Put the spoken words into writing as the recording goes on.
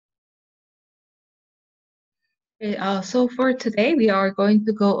Okay, so for today, we are going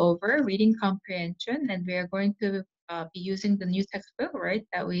to go over reading comprehension, and we are going to be using the new textbook, right,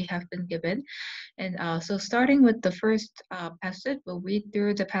 that we have been given. And so, starting with the first passage, we'll read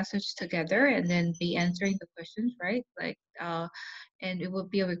through the passage together, and then be answering the questions, right? And it will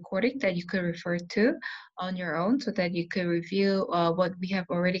be a recording that you could refer to on your own, so that you could review what we have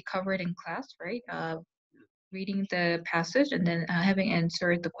already covered in class, right? Reading the passage and then having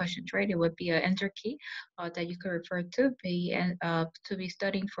answered the questions, right? It would be an enter key that you could refer to be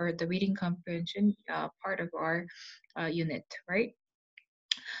studying for the reading comprehension part of our unit, right?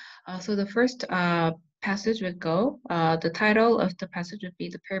 So the first passage would go. The title of the passage would be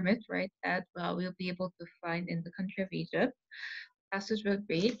the pyramids, right? That we'll be able to find in the country of Egypt. Passage would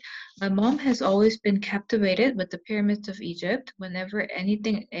read, my mom has always been captivated with the pyramids of Egypt. Whenever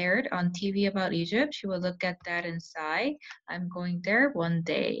anything aired on TV about Egypt, she would look at that and sigh, I'm going there one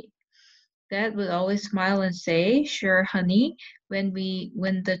day. Dad would always smile and say, sure, honey, when we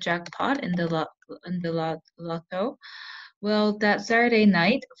win the jackpot in the lotto. Well, that Saturday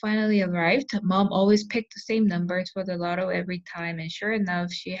night finally arrived. Mom always picked the same numbers for the lotto every time, and sure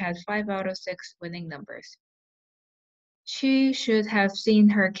enough, she had 5 out of 6 winning numbers. She should have seen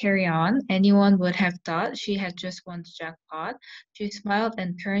her carry on. Anyone would have thought she had just won the jackpot. She smiled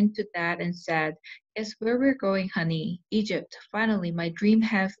and turned to Dad and said, guess where we're going, honey? Egypt. Finally, my dream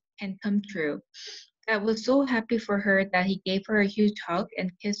have can come true. Dad was so happy for her that he gave her a huge hug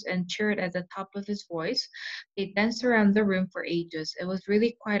and kissed and cheered at the top of his voice. They danced around the room for ages. It was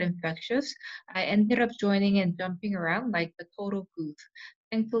really quite infectious. I ended up joining and jumping around like a total goof.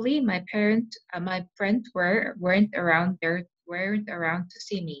 Thankfully, my friends weren't around to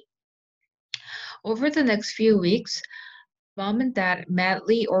see me. Over the next few weeks, Mom and Dad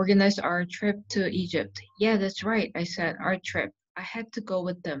madly organized our trip to Egypt. Yeah, that's right, I said, our trip. I had to go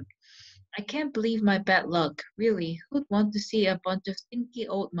with them. I can't believe my bad luck. Really, who'd want to see a bunch of stinky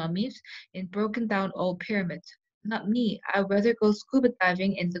old mummies in broken down old pyramids? Not me. I'd rather go scuba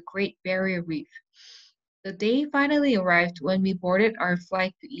diving in the Great Barrier Reef. The day finally arrived when we boarded our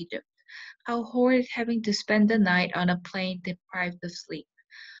flight to Egypt. How horrid having to spend the night on a plane deprived of sleep.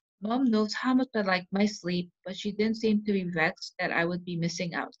 Mom knows how much I like my sleep, but she didn't seem to be vexed that I would be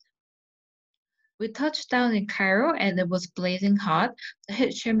missing out. We touched down in Cairo and it was blazing hot. The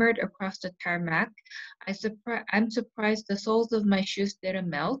heat shimmered across the tarmac. I'm surprised the soles of my shoes didn't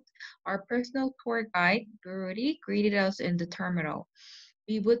melt. Our personal tour guide, Burudi, greeted us in the terminal.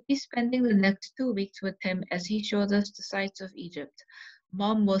 We would be spending the next 2 weeks with him as he showed us the sights of Egypt.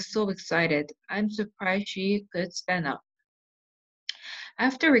 Mom was so excited. I'm surprised she could stand up.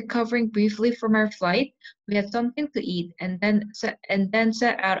 After recovering briefly from our flight, we had something to eat and then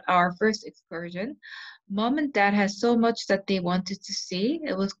set out our first excursion. Mom and Dad had so much that they wanted to see.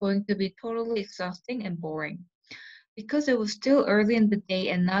 It was going to be totally exhausting and boring. Because it was still early in the day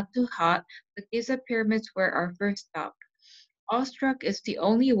and not too hot, the Giza pyramids were our first stop. Awestruck is the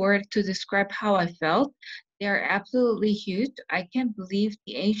only word to describe how I felt. They are absolutely huge. I can't believe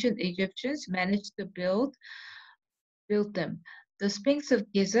the ancient Egyptians managed to built them. The Sphinx of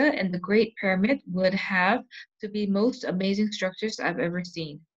Giza and the Great Pyramid would have to be most amazing structures I've ever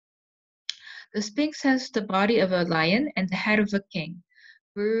seen. The Sphinx has the body of a lion and the head of a king.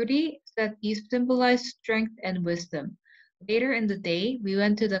 Rudy said these symbolize strength and wisdom. Later in the day, we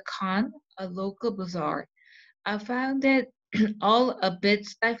went to the Khan, a local bazaar. I found it all a bit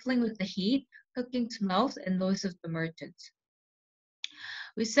stifling with the heat, cooking smells, and noise of the merchants.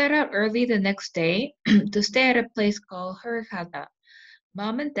 We set out early the next day to stay at a place called Hurghada.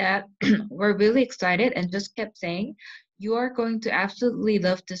 Mom and Dad were really excited and just kept saying, you are going to absolutely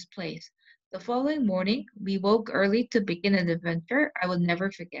love this place. The following morning, we woke early to begin an adventure I will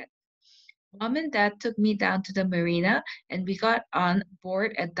never forget. Mom and Dad took me down to the marina and we got on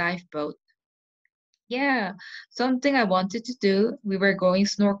board a dive boat. Yeah, something I wanted to do. We were going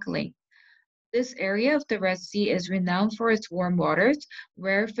snorkeling. This area of the Red Sea is renowned for its warm waters,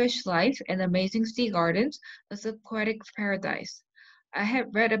 rare fish life, and amazing sea gardens, a aquatic paradise. I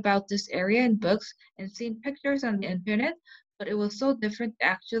had read about this area in books and seen pictures on the internet, but it was so different to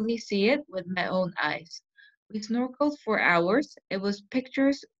actually see it with my own eyes. We snorkeled for hours. It was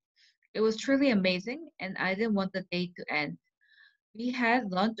truly amazing, and I didn't want the day to end. We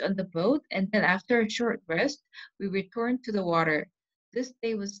had lunch on the boat, and then after a short rest, we returned to the water. This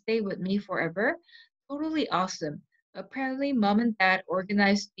day would stay with me forever. Totally awesome. Apparently, Mom and Dad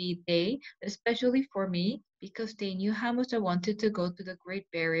organized the day especially for me because they knew how much I wanted to go to the Great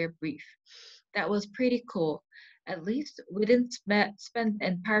Barrier Reef. That was pretty cool. At least we didn't spend the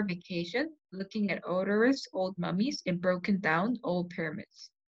entire vacation looking at odorous old mummies and broken down old pyramids.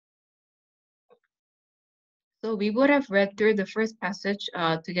 So we would have read through the first passage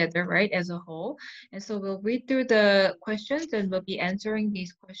together, right, as a whole. And so we'll read through the questions and we'll be answering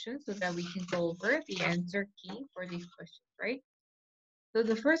these questions so that we can go over the answer key for these questions, right? So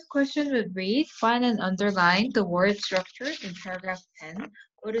the first question would read, find and underline the word structures in paragraph 10.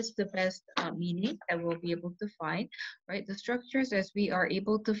 What is the best meaning that we'll be able to find, right? The structures as we are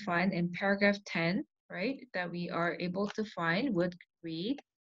able to find in paragraph 10, right, that we are able to find would read,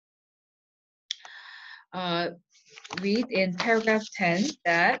 uh, read in paragraph 10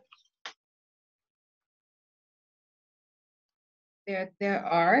 that there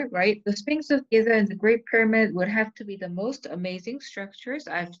are, right, the Sphinx of Giza and the Great Pyramid would have to be the most amazing structures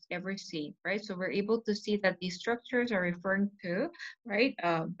I've ever seen, right? So we're able to see that these structures are referring to, right,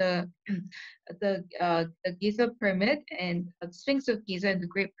 the Giza Pyramid and the Sphinx of Giza and the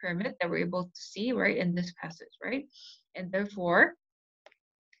Great Pyramid that we're able to see, right, in this passage, right? And therefore,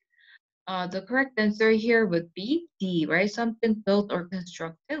 the correct answer here would be D, right? Something built or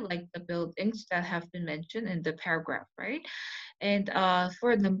constructed, like the buildings that have been mentioned in the paragraph, right? And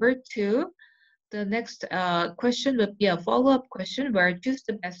for number two, the next question would be a follow-up question where choose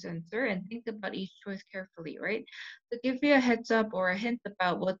the best answer and think about each choice carefully, right? To give you a heads up or a hint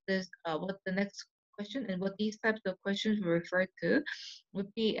about what the next question and what these types of questions will refer to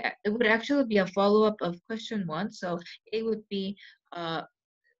would be, it would actually be a follow-up of question one. So A would be uh,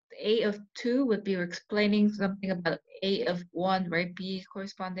 A of 2 would be explaining something about A of 1, right? B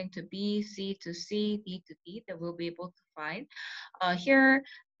corresponding to B, C to C, D to D that we'll be able to find. Here,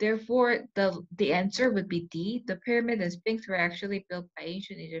 therefore, the answer would be D. The pyramid and Sphinx were actually built by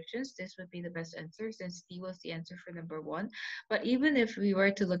ancient Egyptians. This would be the best answer since D was the answer for number one. But even if we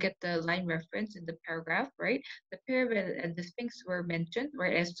were to look at the line reference in the paragraph, right, the pyramid and the Sphinx were mentioned,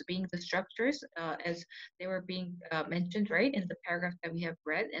 right, as being the structures, as they were being mentioned, right, in the paragraph that we have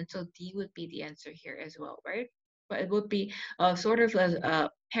read. And so D would be the answer here as well, right? But it would be sort of a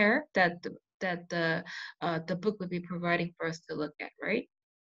pair that the book would be providing for us to look at, right?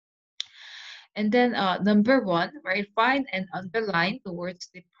 And then number one, right? Find and underline the words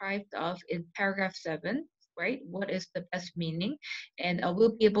deprived of in paragraph 7, right? What is the best meaning? And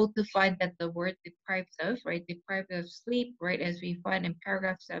we'll be able to find that the word deprived of, right? Deprived of sleep, right? As we find in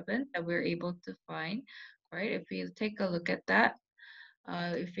paragraph 7 that we're able to find, right? If we take a look at that,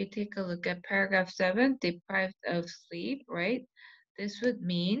 if we take a look at paragraph 7, deprived of sleep, right? This would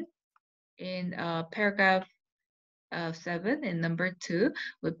mean in paragraph 7 and number 2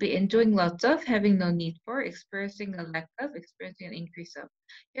 would be enjoying lots of, having no need for, experiencing a lack of, experiencing an increase of.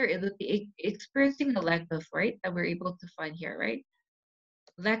 Here it would be experiencing a lack of, right? That we're able to find here, right?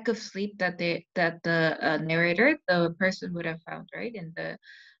 Lack of sleep that the narrator, the person would have found, right? In the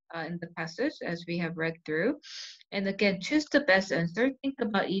passage as we have read through. And again, choose the best answer. Think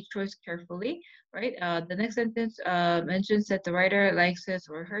about each choice carefully, right? The next sentence mentions that the writer likes his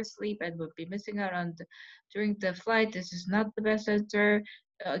or her sleep and would be missing out on during the flight. This is not the best answer.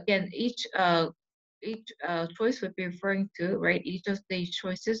 Again, each choice would be referring to, right? Each of the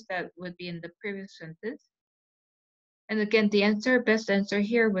choices that would be in the previous sentence. And again, the best answer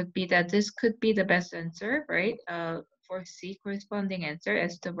here would be that this could be the best answer, right? For C, corresponding answer,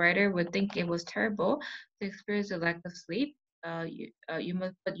 as the writer would think it was terrible to experience a lack of sleep. But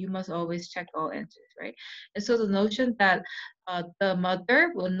you must always check all answers, right? And so the notion that the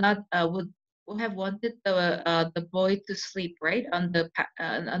mother will not would have wanted the boy to sleep, right, on the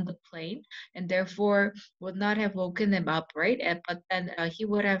plane, and therefore would not have woken him up, right? But then he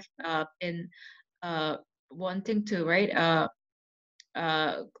would have been uh, wanting to, right,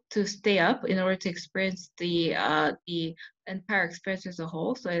 to stay up in order to experience the entire experience as a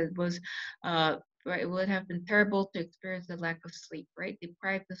whole. So it was right, it would have been terrible to experience the lack of sleep, right?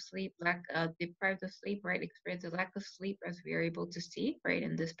 Deprived of sleep, right? Experience the lack of sleep as we are able to see, right,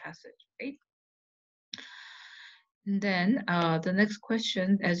 in this passage, right? And then the next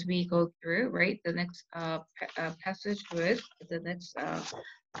question as we go through, right? The next passage with the next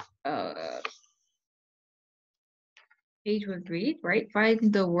uh, page would read, right?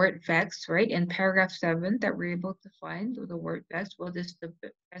 Find the word vex, right? In paragraph 7 that we're able to find the word vex, what is the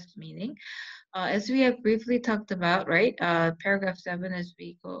best meaning? As we have briefly talked about, right? Paragraph 7 as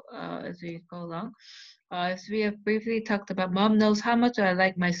we go along. As we have briefly talked about, mom knows how much I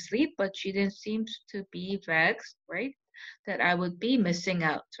like my sleep, but she didn't seem to be vexed, right? That I would be missing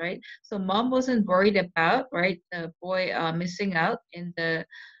out, right? So mom wasn't worried about, right, the boy missing out in the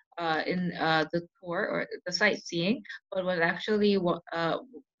tour or the sightseeing, but was actually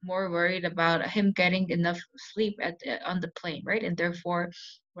more worried about him getting enough sleep on the plane, right? And therefore,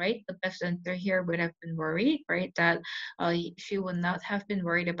 right? The best answer here would have been worried, right? That she would not have been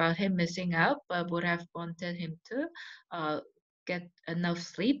worried about him missing out, but would have wanted him to get enough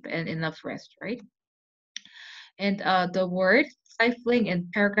sleep and enough rest, right? And the word stifling in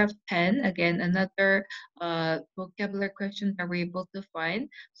paragraph 10, again, another vocabulary question that we're able to find.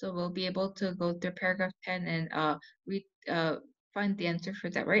 So we'll be able to go to paragraph 10 and read, find the answer for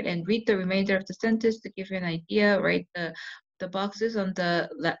that, right? And read the remainder of the sentence to give you an idea, right? The boxes on the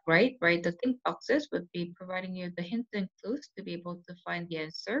left, right? The think boxes would be providing you the hints and clues to be able to find the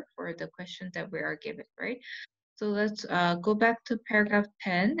answer for the question that we are given, right? So let's go back to paragraph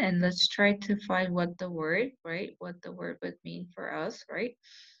 10 and let's try to find what the word, right? What the word would mean for us, right?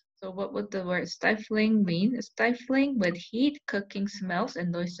 So what would the word stifling mean? Stifling with heat, cooking smells,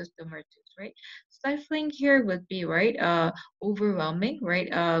 and noises to merchants, right? Stifling here would be, right, overwhelming,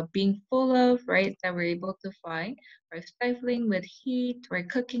 right? Being full of, right, that we're able to find, right? Stifling with heat, right?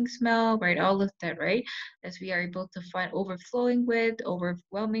 Cooking smell, right? All of that, right? As we are able to find overflowing with,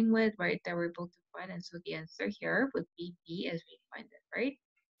 overwhelming with, right? That we're able to find. And so the answer here would be B as we find it, right?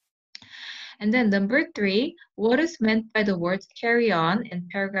 And then number three, what is meant by the words carry on in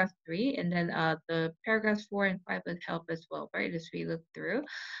paragraph three? And then the paragraphs four and five would help as well, right? As we look through.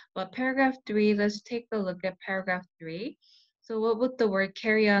 But paragraph three, let's take a look at paragraph three. So what would the word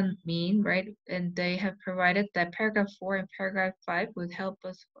carry on mean, right? And they have provided that paragraph four and paragraph five would help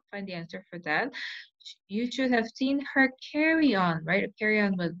us find the answer for that. You should have seen her carry on, right? Carry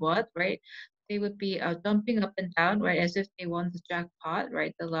on with what, right? They would be jumping up and down, right, as if they won the jackpot,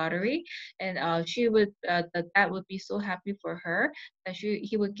 right, the lottery, and she would the dad would be so happy for her that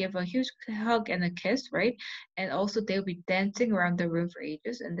he would give a huge hug and a kiss, right, and also they would be dancing around the room for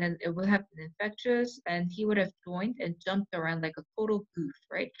ages, and then it would have been infectious, and he would have joined and jumped around like a total goof,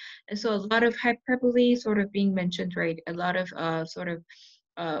 right, and so a lot of hyperbole sort of being mentioned, right, a lot of sort of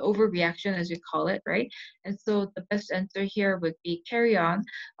overreaction as we call it, right? And so the best answer here would be carry on.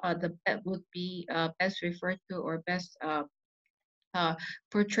 The bet would be best referred to or best uh,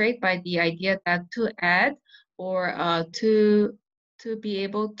 portrayed by the idea that to add or to be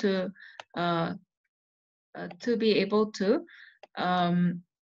able to be able to um,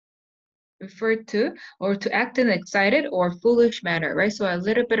 refer to or to act in excited or foolish manner, right? So a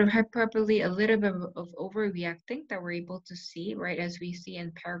little bit of hyperbole, a little bit of overreacting that we're able to see, right, as we see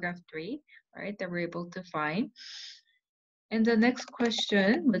in paragraph three, right, that we're able to find. And the next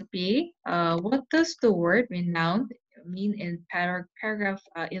question would be, what does the word renowned mean in paragraph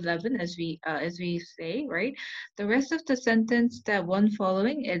 11, as we say, right? The rest of the sentence, that one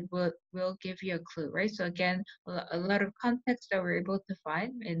following, it will give you a clue, right? So again, a lot of context that we're able to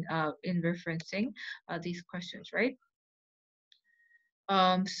find in referencing these questions, right?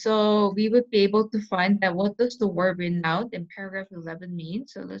 So we would be able to find that what does the word renowned in paragraph 11 mean?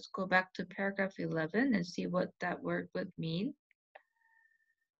 So let's go back to paragraph 11 and see what that word would mean.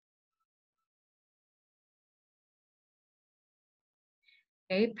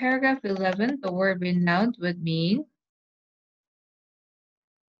 Okay, paragraph 11, the word renowned would mean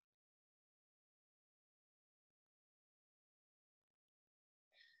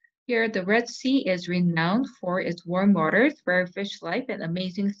here the Red Sea is renowned for its warm waters, rare fish life, and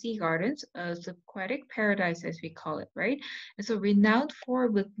amazing sea gardens, a aquatic paradise as we call it, right? And so renowned for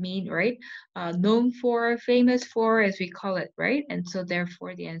would mean, right, known for, famous for as we call it, right? And so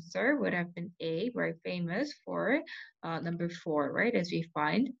therefore the answer would have been A, right, famous for number four, right, as we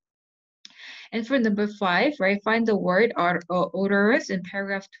find. And for number five, right, find the word odorous in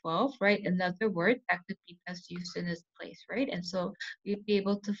paragraph 12, right? Another word that could be best used in its place, right? And so we'd be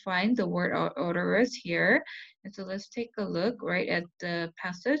able to find the word odorous here. And so let's take a look, right, at the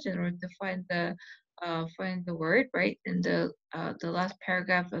passage in order to find the word, right, in the last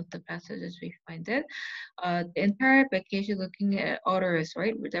paragraph of the passage as we find it. The entire vacation looking at odorous,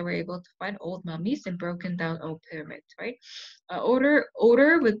 right, that we're able to find old mummies and broken down old pyramids, right? Odor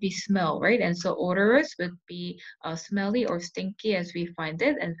would be smell, right? And so odorous would be smelly or stinky as we find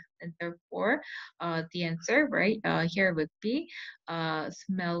it, and therefore the answer, right, here would be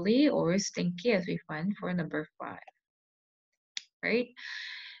smelly or stinky as we find for number five, right?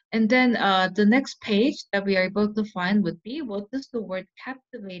 And then the next page that we are able to find would be, what does the word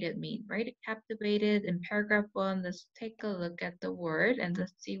captivated mean, right? Captivated in paragraph one, let's take a look at the word and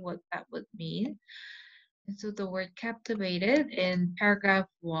let's see what that would mean. And so the word captivated in paragraph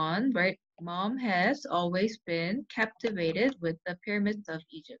one, right? Mom has always been captivated with the pyramids of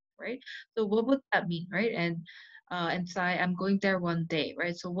Egypt, right? So what would that mean, right? And Sai, I'm going there one day,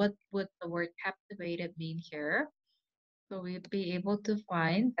 right? So what would the word captivated mean here? So we'd be able to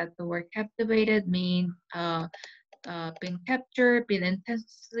find that the word captivated mean been captured, been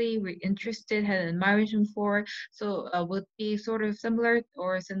intensely interested, had admiration for. So would be sort of similar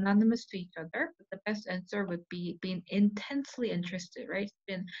or synonymous to each other. But the best answer would be being intensely interested, right?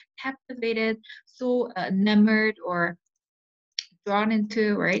 Been captivated, so enamored or drawn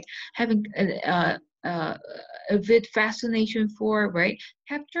into, right? Having a bit fascination for, right?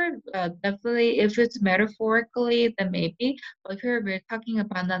 Capture, definitely, if it's metaphorically, then maybe. But here we're talking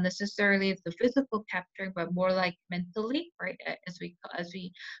about not necessarily the physical capturing, but more like mentally, right? As we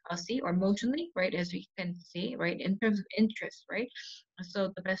see, or emotionally, right? As we can see, right? In terms of interest, right?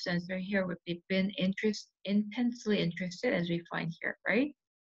 So the best answer here would be been intensely interested, as we find here, right?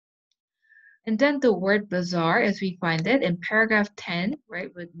 And then the word bizarre, as we find it in paragraph 10, right,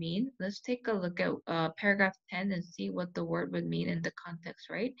 would mean. Let's take a look at paragraph 10 and see what the word would mean in the context,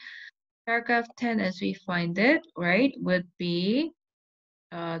 right? Paragraph 10, as we find it, right, would be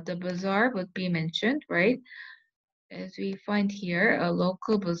the bizarre would be mentioned, right? As we find here, a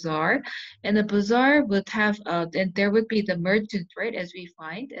local bazaar, and the bazaar would have, and there would be the merchant, right, as we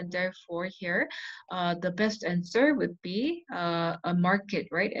find, and therefore here, the best answer would be a market,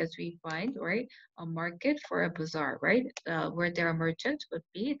 right, as we find, right, a market for a bazaar, right, where there are merchants would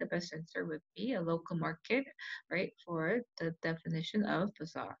be, the best answer would be a local market, right, for the definition of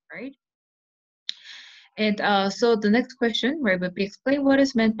bazaar, right? And so the next question, right, would be explain what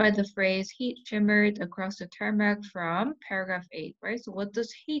is meant by the phrase heat shimmered across the tarmac from paragraph 8, right? So what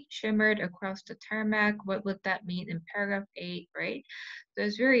does heat shimmered across the tarmac? What would that mean in paragraph 8, right? So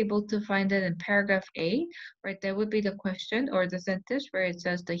as we're able to find it in paragraph 8, right, that would be the question or the sentence where it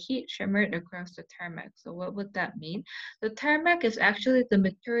says the heat shimmered across the tarmac. So what would that mean? The tarmac is actually the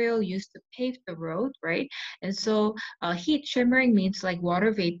material used to pave the road, right? And so heat shimmering means like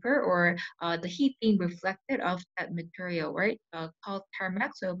water vapor or the heat being reflected off that material, right? Called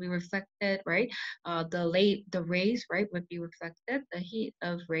tarmac, so it'll be reflected, right? The rays, right, would be reflected. The heat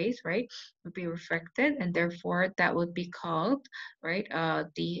of rays, right, would be reflected, and therefore that would be called, right,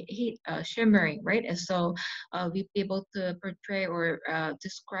 the heat shimmering, right? And so we'd be able to portray or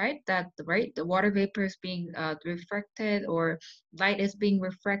describe that, right, the water vapor is being reflected or light is being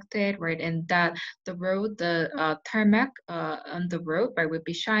reflected, right, and that the road, the tarmac on the road, right, would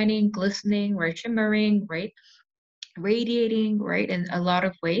be shining, glistening, right, shimmering, right, radiating, right, in a lot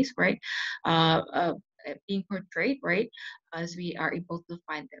of ways, right, uh, uh, being portrayed, right, as we are able to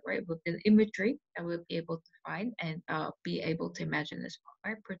find it, right, with the imagery that we'll be able to find and be able to imagine as well,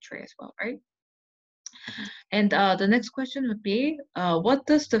 right, portray as well, right. And the next question would be, what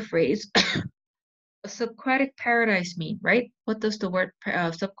does the phrase subquatic paradise mean, right? What does the word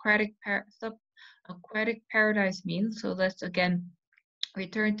subaquatic paradise mean? So let's again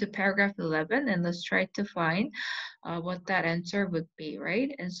return to paragraph 11 and let's try to find what that answer would be,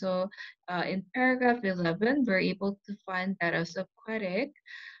 right? And so in paragraph 11, we're able to find that a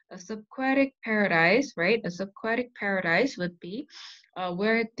subquatic paradise, right? A subquatic paradise would be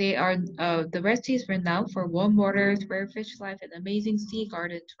where they are, the Red Sea is renowned for warm waters, rare fish life, and amazing sea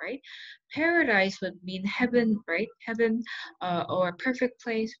gardens, right? Paradise would mean heaven, right? Heaven or a perfect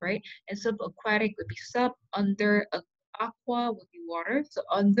place, right? And subaquatic would be sub, under, aqua would be water. So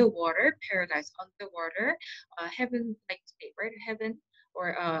underwater, paradise, underwater, heaven like state, right? Heaven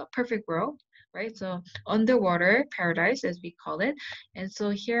or perfect world, right? So underwater paradise, as we call it. And so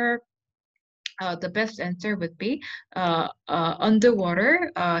here, the best answer would be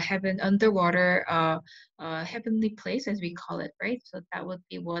underwater, heaven, underwater, heavenly place, as we call it, right? So that would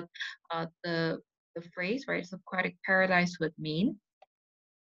be what the phrase, right? So aquatic paradise would mean.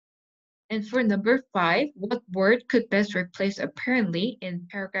 And for number 5, what word could best replace apparently in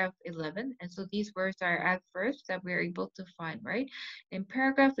paragraph 11? And so these words are adverbs that we're able to find, right? In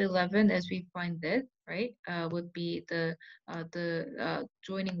paragraph 11, as we find it, right, would be the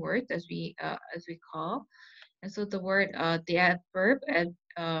joining words as we call. And so the word the adverb,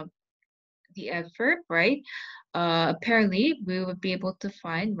 right? Apparently, we would be able to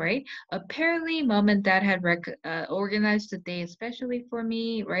find, right? Apparently, mom and dad had organized the day especially for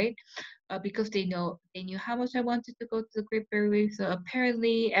me, right? Because they knew how much I wanted to go to the Great Barrier Reef. So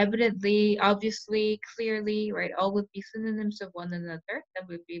apparently, evidently, obviously, clearly, right, all would be synonyms of one another that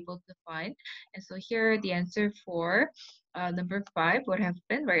we'd be able to find. And so here, the answer for number 5 would have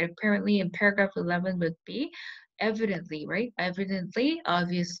been, right, apparently in paragraph 11 would be evidently, right? Evidently,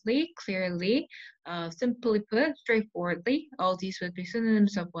 obviously, clearly, simply put, straightforwardly, all these would be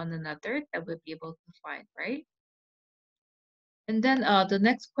synonyms of one another that we'd be able to find, right? And then the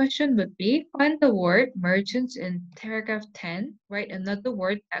next question would be find the word merchants in paragraph 10, right? Another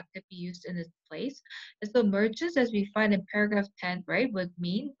word that could be used in its place. And so merchants, as we find in paragraph 10, right, would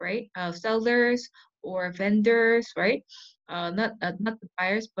mean, right, sellers or vendors, right? Not the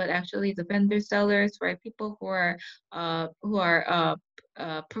buyers, but actually the vendor sellers, right? People who are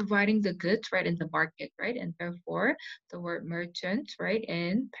providing the goods, right, in the market, right? And therefore, the word merchant, right,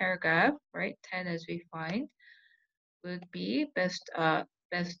 in paragraph, right, 10 as we find would be best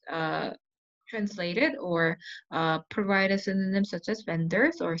translated or provide a synonym such as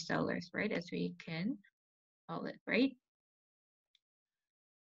vendors or sellers, right, as we can call it, right?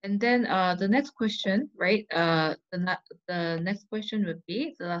 And then the next question, right? The next question would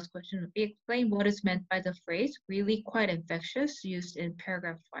be, the last question would be, explain what is meant by the phrase really quite infectious used in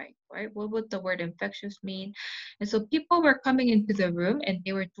paragraph 5, right? What would the word infectious mean? And so people were coming into the room and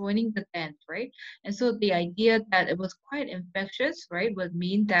they were joining the dance, right? And so the idea that it was quite infectious, right, would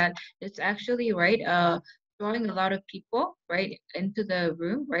mean that it's actually, right, drawing a lot of people, right, into the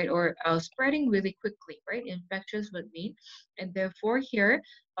room, right, or spreading really quickly, right? Infectious would mean, and therefore here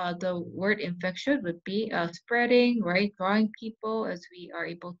the word infection would be spreading, right? Drawing people as we are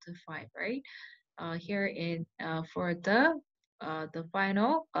able to find, right? Here in for the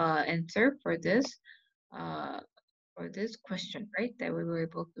final answer uh, for this question, right? That we were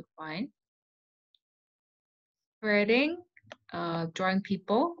able to find spreading, drawing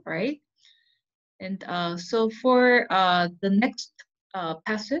people, right? And so for the next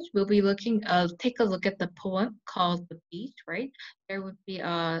passage, we'll be take a look at the poem called The Beach, right? There would be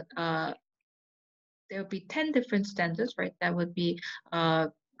there would be 10 different stanzas, right? That would be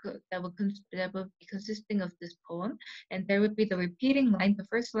that would be consisting of this poem, and there would be the repeating line. The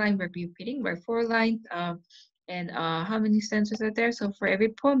first line would be repeating, right? Four lines. And how many stanzas are there? So for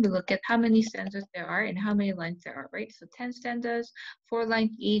every poem, we look at how many stanzas there are and how many lines there are, right? So 10 stanzas, 4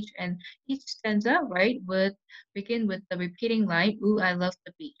 lines each, and each stanza, right, would begin with the repeating line, "Ooh, I love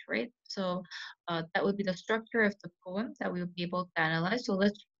the beach," right? So that would be the structure of the poem that we will be able to analyze. So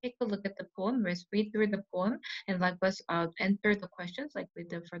let's take a look at the poem. Let's read through the poem and likewise enter the questions like we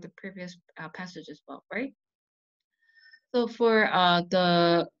did for the previous passage as well, right? So for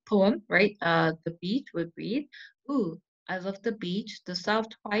the poem, right, the beach would read, "Ooh, I love the beach, the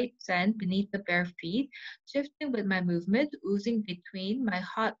soft white sand beneath the bare feet, shifting with my movement, oozing between my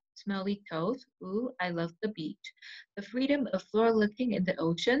hot, smelly toes. Ooh, I love the beach. The freedom of floor looking in the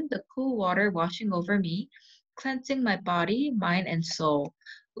ocean, the cool water washing over me, cleansing my body, mind, and soul.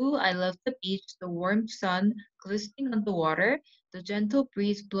 Ooh, I love the beach, the warm sun glistening on the water, the gentle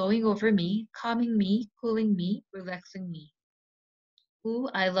breeze blowing over me, calming me, cooling me, relaxing me. Ooh,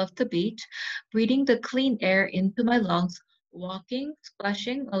 I love the beach, breathing the clean air into my lungs, walking,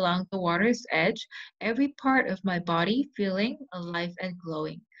 splashing along the water's edge, every part of my body feeling alive and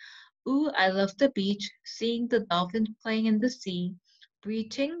glowing. Ooh, I love the beach, seeing the dolphins playing in the sea,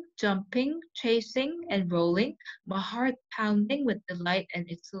 breaching, jumping, chasing, and rolling, my heart pounding with delight and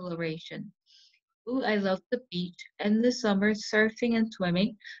exhilaration. Ooh, I love the beach, endless summer surfing and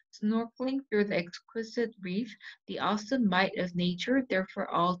swimming, snorkeling through the exquisite reef, the awesome might of nature there for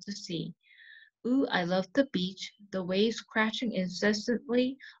all to see. Ooh, I love the beach, the waves crashing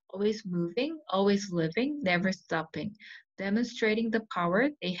incessantly, always moving, always living, never stopping, demonstrating the power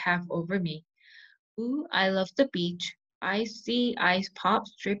they have over me. Ooh, I love the beach. I see ice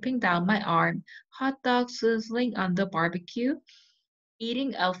pops dripping down my arm, hot dogs sizzling on the barbecue,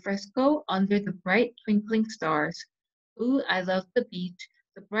 eating al fresco under the bright twinkling stars. Ooh, I love the beach,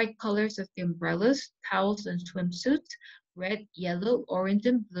 the bright colors of the umbrellas, towels, and swimsuits, red, yellow, orange,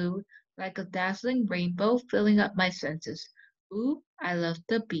 and blue, like a dazzling rainbow filling up my senses. Ooh, I love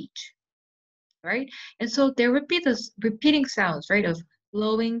the beach, right? And so there would be this repeating sounds, right, of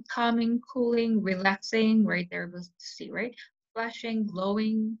blowing, calming, cooling, relaxing, right? There was to see, right? Splashing,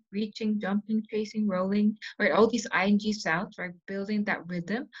 glowing, reaching, jumping, chasing, rolling, right? All these ing sounds, right? Building that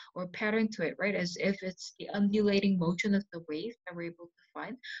rhythm or pattern to it, right? As if it's the undulating motion of the waves that we're able to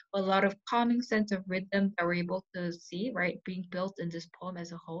find. A lot of calming sense of rhythm that we're able to see, right? Being built in this poem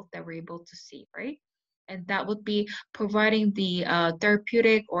as a whole that we're able to see, right? And that would be providing the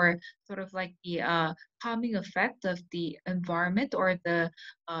therapeutic or sort of like the calming effect of the environment or the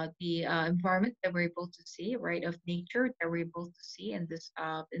environment that we're able to see, right, of nature that we're able to see in this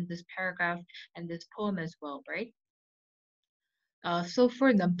paragraph and this poem as well, right? So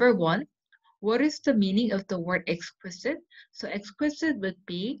for number one, what is the meaning of the word exquisite? So exquisite would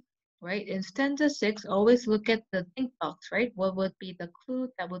be, right, in stanza 6, always look at the think box, right? What would be the clue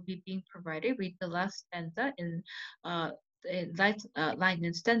that would be being provided? Read the last stanza uh, line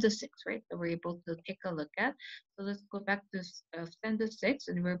in stanza 6, right? That we're able to take a look at. So let's go back to stanza 6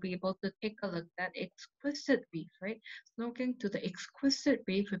 and we'll be able to take a look at exquisite reef, right? Snorkeling to the exquisite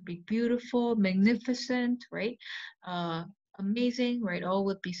reef would be beautiful, magnificent, right? amazing, right? All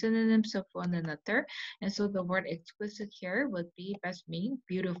would be synonyms of one another. And so the word exquisite here would be best mean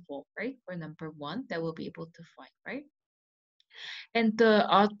beautiful, right? For number one, that we'll be able to find, right? And the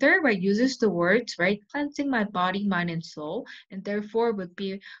author, right, uses the words, right, cleansing my body, mind, and soul, and therefore would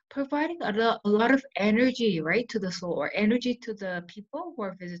be providing a lot of energy, right, to the soul, or energy to the people who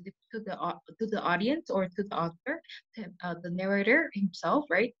are visiting, to the audience, or to the author, the narrator himself,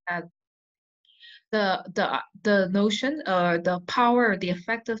 right? The notion or the power or the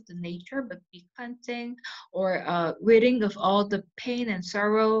effect of the nature would be cleansing or ridding of all the pain and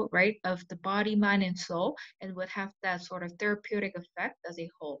sorrow, right, of the body, mind, and soul, and would have that sort of therapeutic effect as a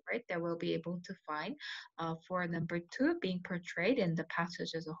whole, right, that we'll be able to find for number two being portrayed in the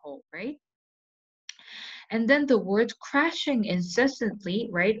passage as a whole, right? And then the word crashing incessantly,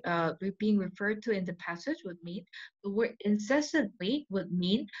 right, being referred to in the passage would mean the word incessantly would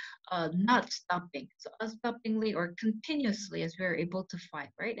mean not stopping. So unstoppingly or continuously, as we're able to find,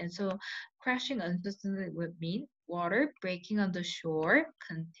 right? And so crashing incessantly would mean water breaking on the shore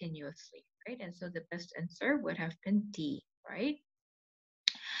continuously, right? And so the best answer would have been D, right?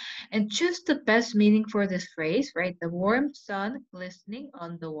 And choose the best meaning for this phrase, right? The warm sun glistening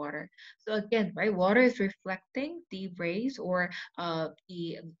on the water. So again, right, water is reflecting the rays or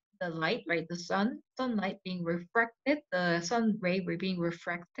the light, right? The sunlight being refracted, the sun ray being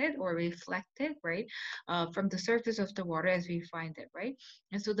refracted or reflected, right? From the surface of the water as we find it, right?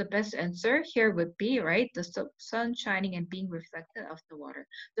 And so the best answer here would be, right, the sun shining and being reflected of the water.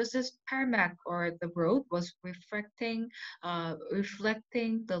 Just as tarmac or the road was reflecting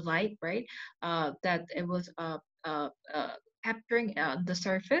the light, right? That it was capturing on the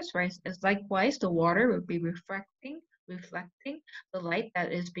surface, right? As likewise, the water will be reflecting the light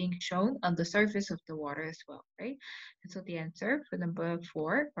that is being shown on the surface of the water as well, right? And so the answer for number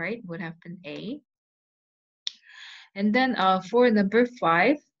four, right, would have been A. And then for number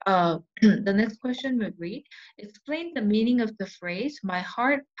five, the next question would read, explain the meaning of the phrase, my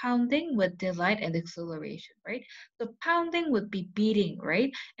heart pounding with delight and exhilaration, right? So pounding would be beating,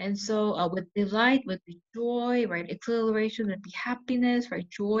 right? And so with delight would be joy, right? Exhilaration would be happiness, right?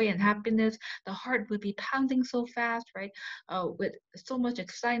 Joy and happiness. The heart would be pounding so fast, right? With so much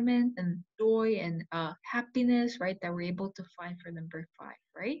excitement and joy and happiness, right? That we're able to find for number five,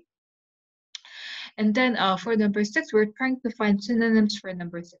 right? And then for number six, we're trying to find synonyms for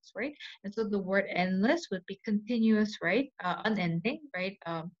number six, right? And so the word endless would be continuous, right? Unending, right?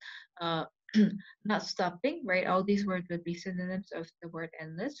 Uh, not stopping, right? All these words would be synonyms of the word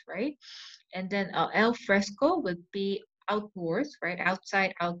endless, right? And then al fresco would be outdoors, right?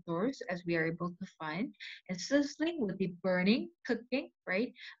 Outside, outdoors, as we are able to find. And sizzling would be burning, cooking,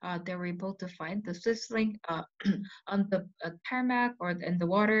 right? They were able to find the sizzling on the tarmac or in the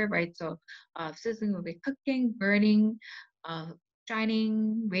water, right? So sizzling would be cooking, burning, uh,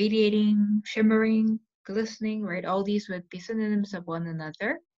 shining, radiating, shimmering, glistening, right? All these would be synonyms of one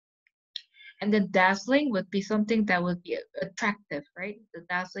another. And then dazzling would be something that would be attractive, right? The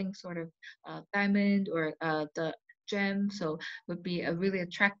dazzling sort of diamond or the gem, so would be a really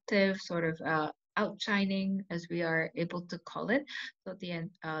attractive sort of outshining, as we are able to call it. So the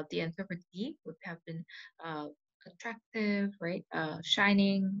answer for D would have been uh, attractive, right?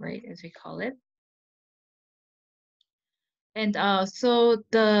 Shining, right, as we call it. And so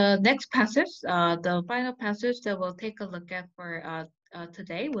the next passage, the final passage that we'll take a look at for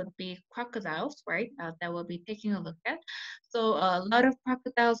today would be crocodiles, right? That we'll be taking a look at. So a lot of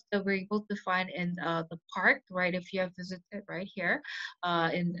crocodiles that we're able to find in the park, right? If you have visited right here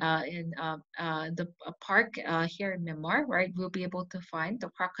in the park here in Myanmar, right? We'll be able to find the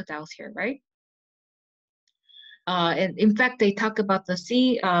crocodiles here, right? And in fact, they talk about the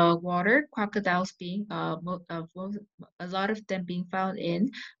sea water crocodiles being a lot of them being found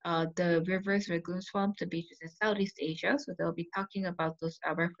in the rivers, lagoon swamps, the beaches in Southeast Asia. So they'll be talking about those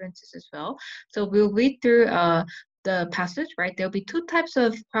references as well. So we'll read through the passage, right? There'll be two types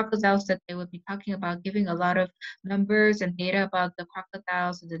of crocodiles that they will be talking about, giving a lot of numbers and data about the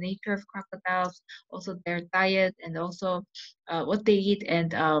crocodiles and the nature of crocodiles, also their diet, and also what they eat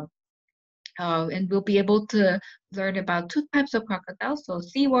and we'll be able to learn about two types of crocodiles, so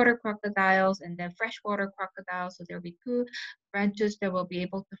seawater crocodiles and then freshwater crocodiles. So there'll be two branches that we'll be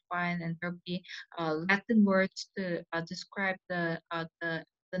able to find, and there'll be Latin words to describe the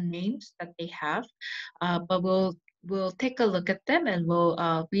names that they have. But we'll take a look at them and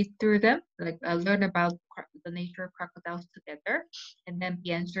we'll read through them, like learn about the nature of crocodiles together, and then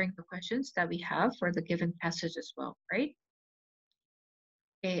be answering the questions that we have for the given passage as well, right?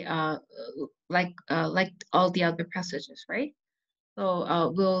 Okay, like all the other passages, right?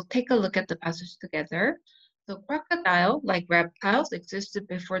 So we'll take a look at the passage together. So crocodile, like reptiles, existed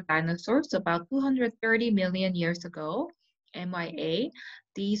before dinosaurs about 230 million years ago. MYA.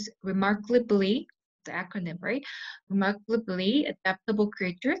 These remarkably, the acronym, right? Remarkably adaptable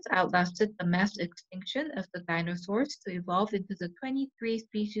creatures outlasted the mass extinction of the dinosaurs to evolve into the 23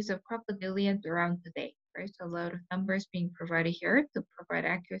 species of crocodilians around today. Right, so a lot of numbers being provided here to provide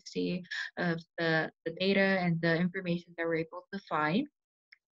accuracy of the data and the information that we're able to find.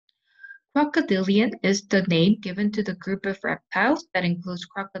 Crocodilian is the name given to the group of reptiles that includes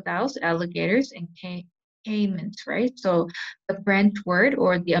crocodiles, alligators, and caimans, right? So the branch word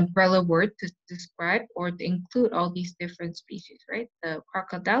or the umbrella word to describe or to include all these different species, right? The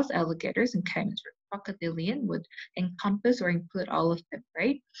crocodiles, alligators, and caimans. Crocodilian would encompass or include all of them,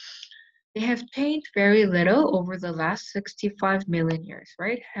 right? They have changed very little over the last 65 million years,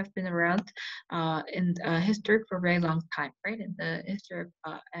 right? Have been around in history for a very long time, right? In the history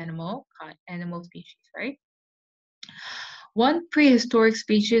of animal species, right? One prehistoric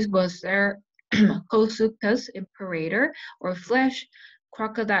species was their Cosuchus imperator or flesh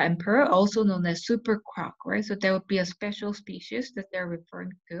crocodile emperor, also known as super croc, right? So there would be a special species that they're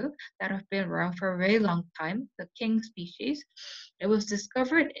referring to that have been around for a very long time, the king species. It was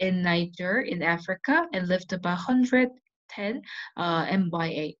discovered in Niger in Africa and lived about 110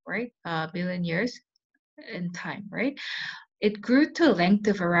 MYA, right? Million years in time, right? It grew to a length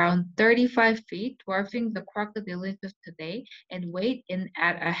of around 35 feet, dwarfing the crocodilians of today, and weighed in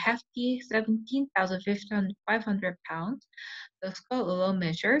at a hefty 17,500 pounds. The skull alone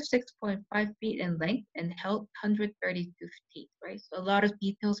measured 6.5 feet in length and held 132 teeth, right? So a lot of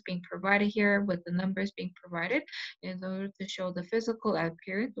details being provided here with the numbers being provided in order to show the physical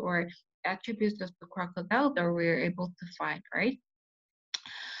appearance or attributes of the crocodile that we're able to find, right?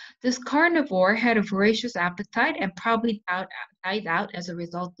 This carnivore had a voracious appetite and probably died out as a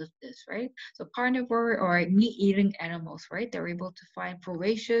result of this, right? So carnivore or meat-eating animals, right? They're able to find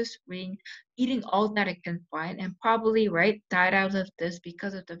voracious, eating all that it can find, and probably, right, died out of this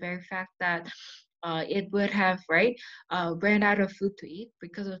because of the very fact that it would have, right, ran out of food to eat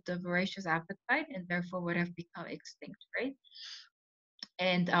because of the voracious appetite and therefore would have become extinct, right?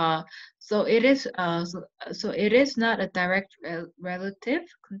 And so it is not a direct relative,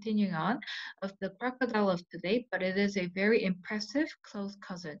 continuing on, of the crocodile of today, but it is a very impressive close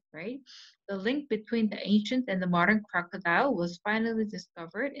cousin, right? The link between the ancient and the modern crocodile was finally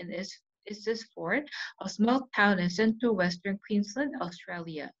discovered in Isisford, a small town in central western Queensland,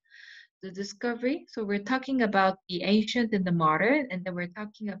 Australia. The discovery. So we're talking about the ancient and the modern, and then we're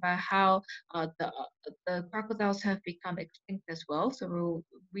talking about how the crocodiles have become extinct as well. So we'll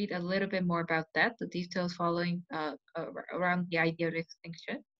read a little bit more about that, the details following around the idea of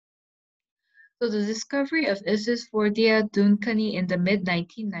extinction. So the discovery of Isisfordia duncani in the mid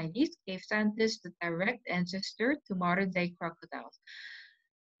 1990s gave scientists the direct ancestor to modern day crocodiles.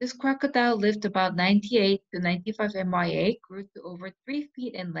 This crocodile lived about 98 to 95 MIA, grew to over 3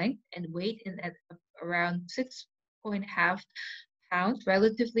 feet in length, and weighed in at around 6.5 pounds,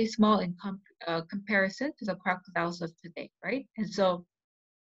 relatively small in comparison to the crocodiles of today, right? And so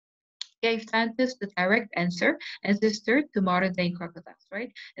gave scientists the direct answer ancestor to modern day crocodiles,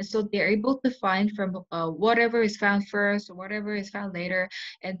 right? And so they're able to find from whatever is found first or whatever is found later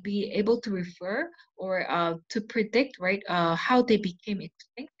and be able to refer or to predict, right, how they became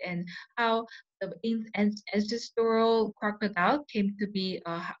extinct and how the ancestral crocodile came to be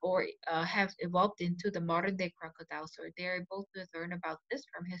or have evolved into the modern day crocodile. So they're able to learn about this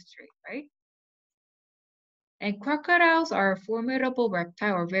from history, right? And crocodiles are a formidable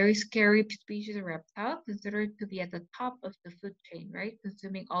reptile or very scary species of reptile, considered to be at the top of the food chain, right?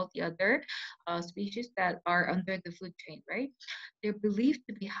 Consuming all the other species that are under the food chain, right? They're believed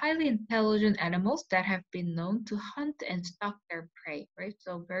to be highly intelligent animals that have been known to hunt and stalk their prey, right?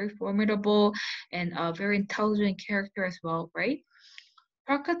 So very formidable and very intelligent character as well, right?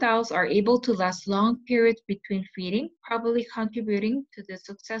 Crocodiles are able to last long periods between feeding, probably contributing to the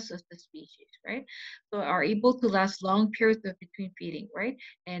success of the species, right? So are able to last long periods of between feeding, right?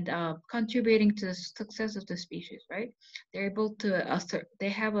 And contributing to the success of the species, right? They're able to they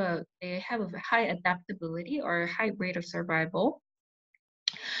have a high adaptability or a high rate of survival.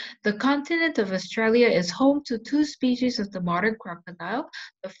 The continent of Australia is home to two species of the modern crocodile,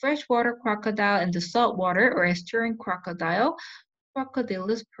 the freshwater crocodile and the saltwater or estuarine crocodile.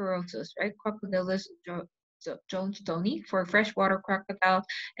 Crocodylus porosus, right? Crocodylus johnstonii for freshwater crocodile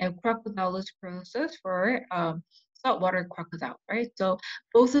and Crocodylus porosus for saltwater crocodile, right? So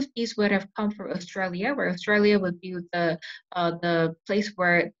both of these would have come from Australia, where Australia would be the place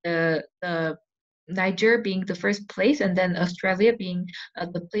where the Niger being the first place, and then Australia being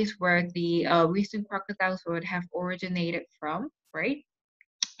the place where the recent crocodiles would have originated from, right?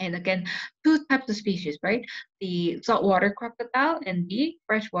 And again, two types of species, right? The saltwater crocodile and the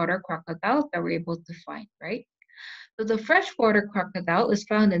freshwater crocodile that we're able to find, right? So the freshwater crocodile is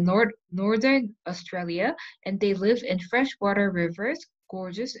found in northern Australia, and they live in freshwater rivers,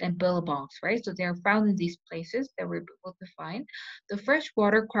 gorges, and billabongs, right? So they are found in these places that we're able to find. The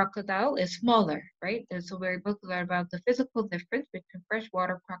freshwater crocodile is smaller, right? And so we're able to learn about the physical difference between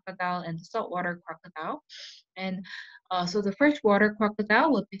freshwater crocodile and the saltwater crocodile. And so the freshwater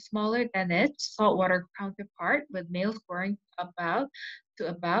crocodile would be smaller than its saltwater counterpart, with males growing about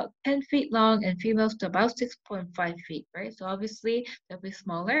 10 feet long and females to about 6.5 feet, right? So obviously they'll be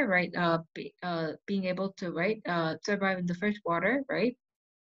smaller, right? Being able to, right, survive in the fresh water, right?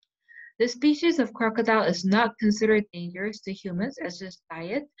 This species of crocodile is not considered dangerous to humans as its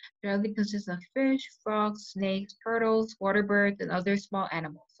diet generally consists of fish, frogs, snakes, turtles, water birds, and other small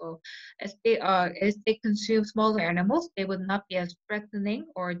animals. So as they consume smaller animals, they would not be as threatening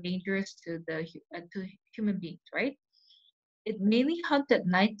or dangerous to human beings, right? It mainly hunts at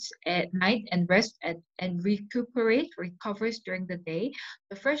night and and recovers during the day.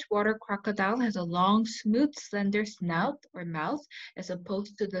 The freshwater crocodile has a long, smooth, slender snout or mouth, as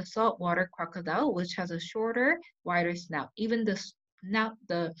opposed to the saltwater crocodile, which has a shorter, wider snout. Even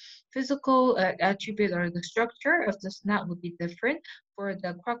the physical attribute or the structure of the snout would be different for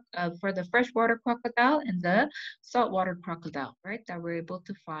the freshwater crocodile and the saltwater crocodile, right? That we're able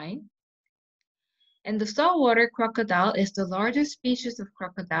to find. And the saltwater crocodile is the largest species of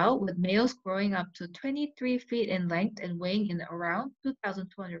crocodile, with males growing up to 23 feet in length and weighing in around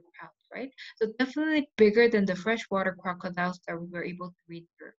 2,200 pounds, right? So definitely bigger than the freshwater crocodiles that we were able to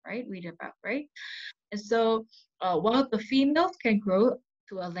read about, right? And so while the females can grow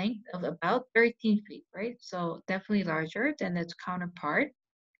to a length of about 13 feet, right? So definitely larger than its counterpart,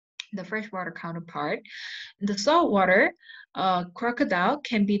 the freshwater counterpart. The saltwater crocodile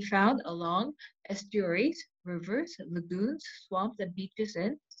can be found along estuaries, rivers, lagoons, swamps, and beaches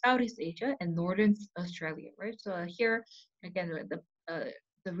in Southeast Asia and northern Australia, right? So here again,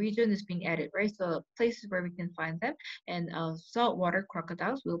 the region is being added, right? So places where we can find them, and saltwater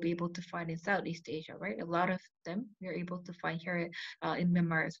crocodiles we'll be able to find in Southeast Asia, right? A lot of them we're able to find here in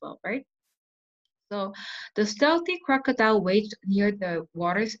Myanmar as well, right? So the stealthy crocodile waits near the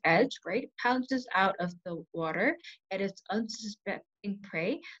water's edge, right? Pounces out of the water at its unsuspecting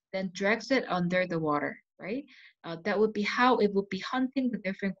prey, then drags it under the water, right? That would be how it would be hunting the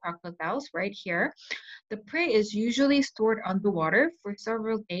different crocodiles right here. The prey is usually stored underwater for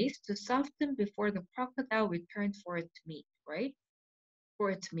several days to soften before the crocodile returns for its meat, right?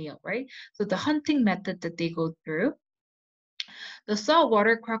 For its meal, right? So the hunting method that they go through, the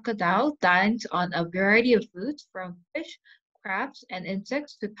saltwater crocodile dines on a variety of foods from fish, crabs, and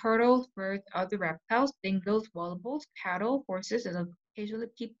insects to turtles, birds, other reptiles, dingoes, wallabies, cattle, horses, and occasionally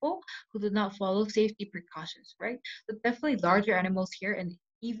people who do not follow safety precautions, right? So definitely larger animals here, and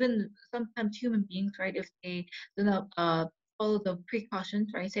even sometimes human beings, right? If they do not follow the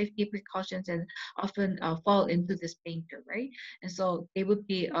precautions, right? Safety precautions, and often fall into this danger, right? And so they would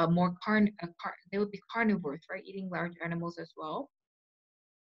be they would be carnivores, right? Eating large animals as well.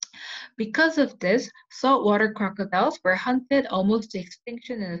 Because of this, saltwater crocodiles were hunted almost to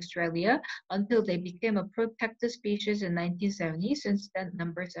extinction in Australia until they became a protected species in 1970. Since then,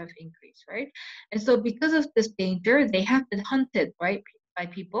 numbers have increased, right? And so because of this danger, they have been hunted, right? By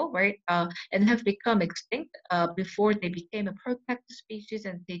people, right, and have become extinct before they became a protected species,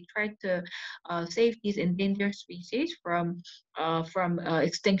 and they tried to save these endangered species from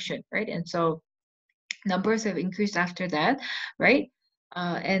extinction, right? And so numbers have increased after that, right?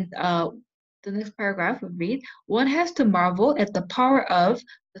 And the next paragraph would read, one has to marvel at the power of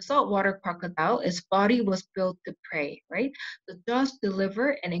the saltwater crocodile. Its body was built to prey, right? The jaws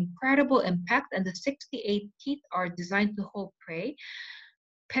deliver an incredible impact, and the 68 teeth are designed to hold prey,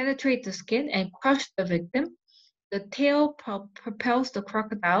 penetrate the skin, and crush the victim. The tail propels the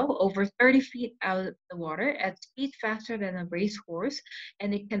crocodile over 30 feet out of the water at speed faster than a racehorse,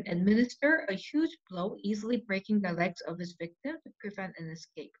 and it can administer a huge blow, easily breaking the legs of its victim to prevent an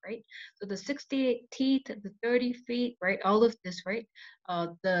escape, right? So the 68 teeth, the 30 feet, right? All of this, right?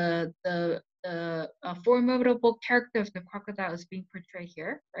 The formidable character of the crocodile is being portrayed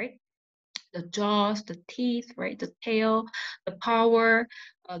here, right? The jaws, the teeth, right? The tail, the power,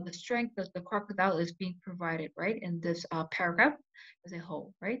 the strength of the crocodile is being provided, right? In this paragraph as a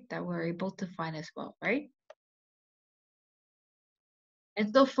whole, right? That we're able to find as well, right?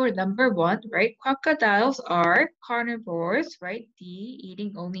 And so for number one, right, crocodiles are carnivores, right? D,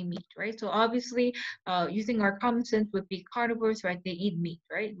 eating only meat, right? So obviously, using our common sense would be carnivores, right? They eat meat,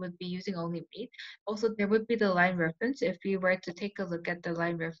 right? Would be using only meat. Also, there would be the line reference if we were to take a look at the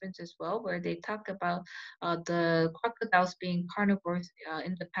line reference as well, where they talk about the crocodiles being carnivores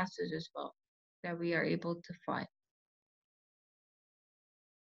in the passage as well that we are able to find.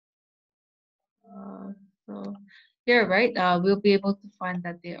 Uh, so yeah, right. We'll be able to find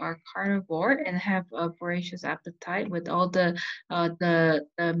that they are carnivore and have a voracious appetite with all the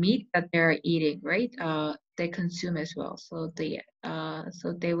meat that they're eating, right? They consume as well. So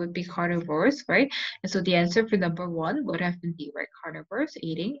they would be carnivores, right? And so the answer for number one would have been D, right? Carnivores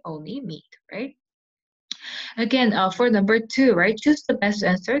eating only meat, right? Again, for number two, right, choose the best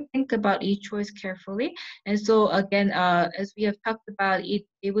answer. Think about each choice carefully. And so again, as we have talked about,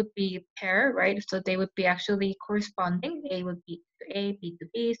 it would be pair, right? So they would be actually corresponding. A would be to A, B to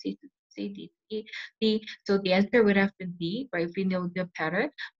B, C to C, D to E, D. So the answer would have been D, right, if we know the pattern.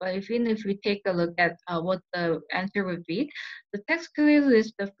 But even if we take a look at what the answer would be, the text clearly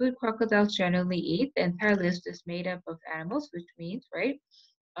lists the food crocodiles generally eat. The entire list is made up of animals, which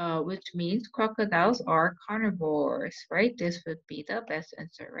means crocodiles are carnivores, right? This would be the best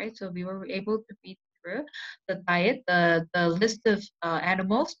answer, right? So we were able to read through the diet, the list of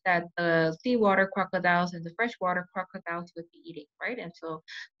animals that the seawater crocodiles and the freshwater crocodiles would be eating, right? And so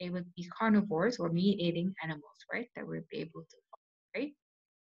they would be carnivores or meat-eating animals, right? That we'd be able to find, right?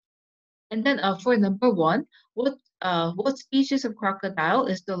 And then for number one, what species of crocodile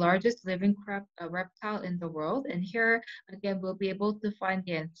is the largest living reptile in the world? And here again, we'll be able to find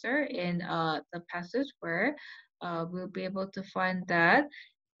the answer in the passage where we'll be able to find that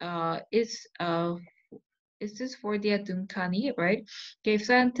is this for the Dunkani, right? Gave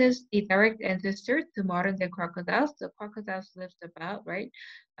scientists the direct ancestor to modern day crocodiles. The crocodiles lived about, right?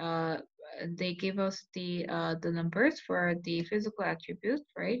 Uh, they gave us the numbers for the physical attributes,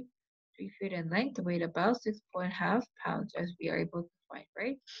 right? 3 feet in length, weighed about 6.5 pounds, as we are able to find,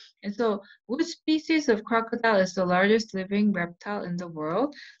 right? And so, which species of crocodile is the largest living reptile in the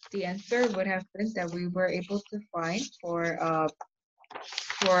world? The answer would have been that we were able to find for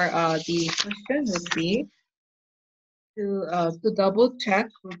the question would be to double check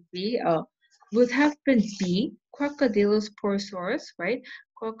would have been B, Crocodylus porsourus, right?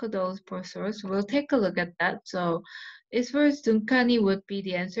 Crocodylus porsourus. We'll take a look at that. So Isvar's Dunkani would be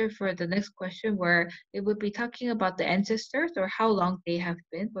the answer for the next question, where it would be talking about the ancestors or how long they have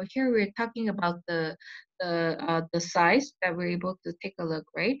been. But here we're talking about the size that we're able to take a look,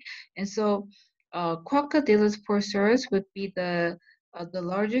 right? And so Crocodylus porsourus would be the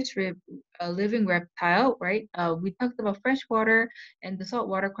largest living reptile, right? We talked about freshwater and the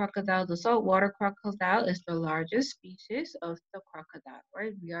saltwater crocodile. The saltwater crocodile is the largest species of the crocodile,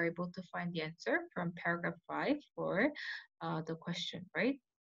 right? We are able to find the answer from paragraph 5 for the question, right?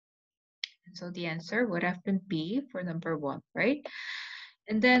 So the answer would have been B for number one, right?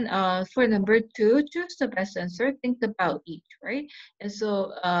 And then for number two, choose the best answer. Think about each, right? And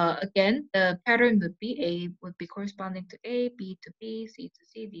so again, the pattern would be A would be corresponding to A, B to B, C to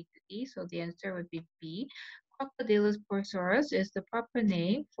C, D to D. So the answer would be B. Crocodylus porsourus is the proper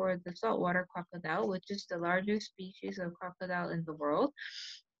name for the saltwater crocodile, which is the largest species of crocodile in the world.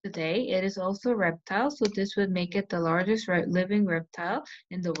 Today, it is also reptile, so this would make it the largest living reptile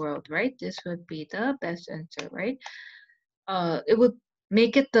in the world, right? This would be the best answer, right? It would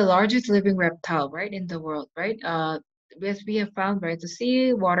make it the largest living reptile, right, in the world, right? As we have found, right, the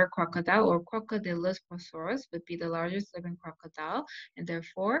sea water crocodile or Crocodylus porsourus would be the largest living crocodile, and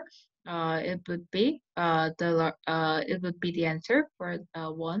therefore, it would be the answer for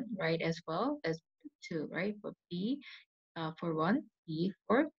one, right, as well as two, right? But B for one, B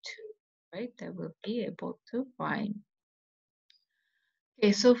for two, right? That will be able to find.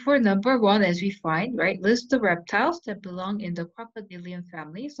 Okay, so for number one, as we find, right, list the reptiles that belong in the crocodilian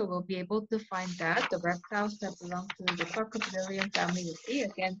family. So we'll be able to find that the reptiles that belong to the crocodilian family would be,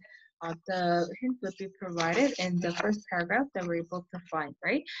 again, the hint would be provided in the first paragraph that we're able to find,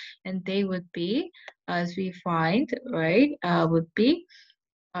 right? And they would be, as we find, right, would be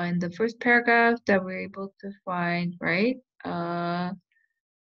in the first paragraph that we're able to find, right?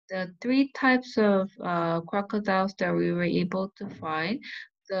 The three types of crocodiles that we were able to find.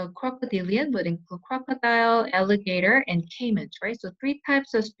 The crocodilian would include crocodile, alligator, and caimans, right? So three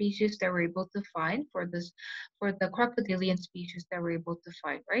types of species that we're able to find for the crocodilian species that we're able to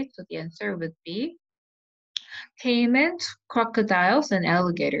find, right? So the answer would be caimans, crocodiles, and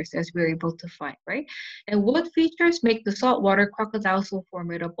alligators, as we're able to find, right? And what features make the saltwater crocodile so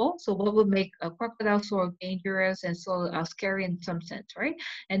formidable? So what would make a crocodile so dangerous and so scary in some sense, right?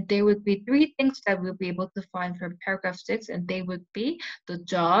 And there would be three things that we'll be able to find from paragraph 6, and they would be the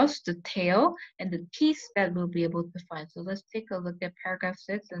jaws, the tail, and the teeth that we'll be able to find. So let's take a look at paragraph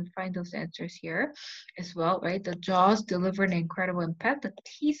 6 and find those answers here as well, right? The jaws deliver an incredible impact. The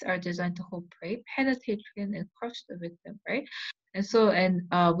teeth are designed to hold prey, penetrate and crush the victim, right? And so,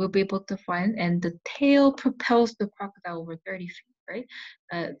 we'll be able to find, and the tail propels the crocodile over 30 feet,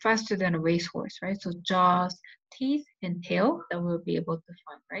 right? Faster than a racehorse, right? So jaws, teeth, and tail that we'll be able to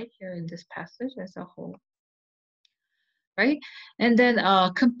find right here in this passage as a whole, right? And then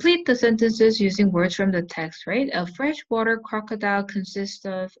complete the sentences using words from the text, right? A freshwater crocodile consists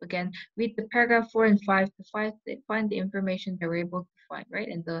of, again, read the paragraph 4 and 5 to find the information that we're able to find, right?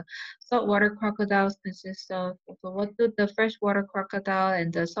 And the saltwater crocodiles consist of, so what do the freshwater crocodile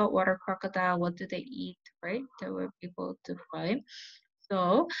and the saltwater crocodile, what do they eat, right? That we're able to find.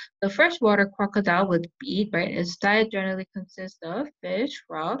 So the freshwater crocodile would eat, right? Its diet generally consists of fish,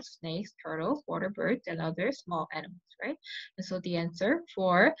 frogs, snakes, turtles, water birds, and other small animals, right? And so the answer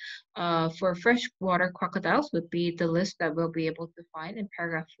for freshwater crocodiles would be the list that we'll be able to find in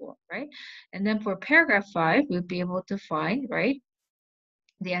paragraph 4, right? And then for paragraph 5, we'll be able to find, right?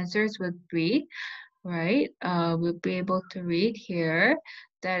 The answers would be, right? We'll be able to read here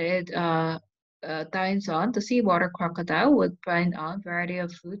that it dines on, the seawater crocodile would dine on variety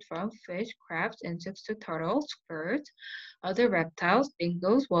of food from fish, crabs, insects to turtles, birds, other reptiles,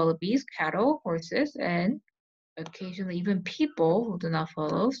 dingoes, wallabies, cattle, horses, and occasionally even people who do not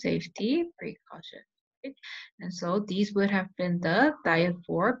follow safety precautions. Right? And so these would have been the diet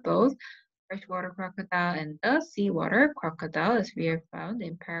for both freshwater crocodile and the seawater crocodile, as we have found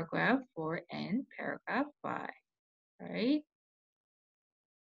in paragraph 4 and paragraph 5, right?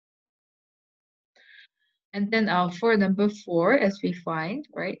 And then for number 4, as we find,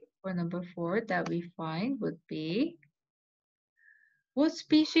 right? For number 4 that we find would be what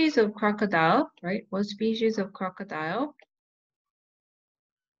species of crocodile, right? What species of crocodile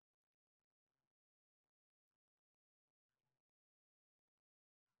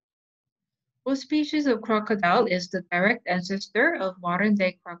What species of crocodile is the direct ancestor of modern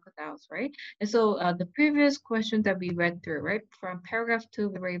day crocodiles, right? And so the previous question that we read through, right, from paragraph 2,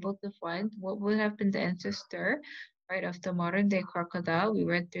 we were able to find what would have been the ancestor, right, of the modern day crocodile. We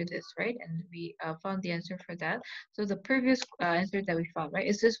read through this, right, and we found the answer for that. So the previous answer that we found, right,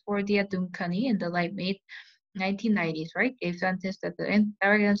 is this for the Duncani in the light made 1990s, right? Gave scientists that the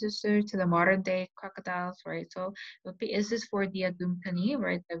direct ancestor to the modern day crocodiles, right? So is this for the Adumkani,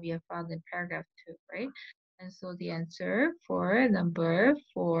 right, that we have found in paragraph 2, right? And so the answer for number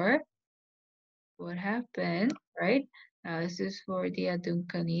 4 would have been, right? This is for the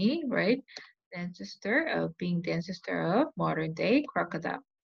Adumkani, right? The ancestor of being the ancestor of modern day crocodile.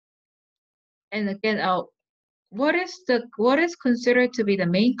 And again, what is considered to be the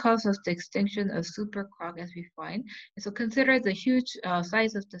main cause of the extinction of super croc as we find? And so consider the huge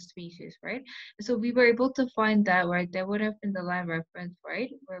size of the species, right? And so we were able to find that, right? That would have been the line reference, right?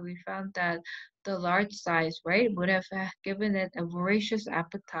 Where we found that the large size, right, would have given it a voracious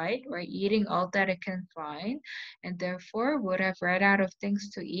appetite, right? Eating all that it can find, and therefore would have run out of things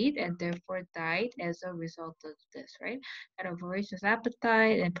to eat and therefore died as a result of this, right? Had a voracious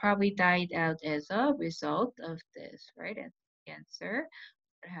appetite and probably died out as a result of this, right? And the answer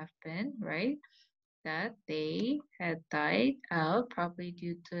would have been, right, that they had died out probably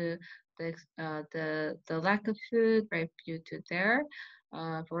due to the lack of food, right, due to their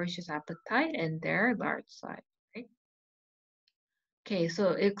voracious appetite and their large size, right? Okay, so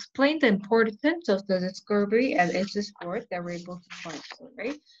explain the importance of the discovery and its sport that we're able to find, so,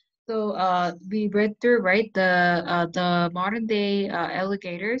 right? So we read through, right, the modern day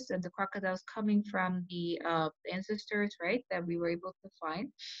alligators and the crocodiles coming from the ancestors, right, that we were able to find.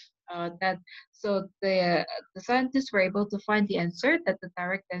 That so the scientists were able to find the answer that the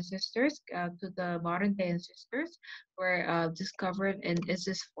direct ancestors to the modern day ancestors were discovered in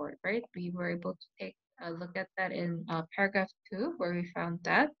Isis Fort, right? We were able to take a look at that in paragraph 2, where we found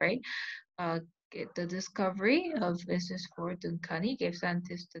that, right? The discovery of Isis Fort Duncani gave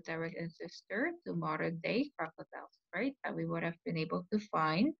scientists the direct ancestor to modern day crocodiles, right? That we would have been able to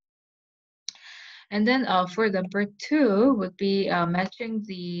find. And then for number 2 would be matching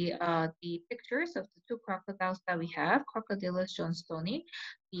the pictures of the two crocodiles that we have, Crocodilus johnstoni,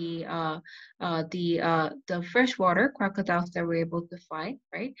 the freshwater crocodiles that we're able to find,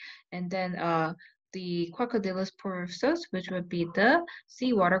 right? And then the Crocodylus porosus, which would be the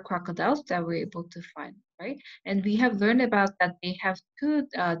seawater crocodiles that we're able to find, right? And we have learned about that they have two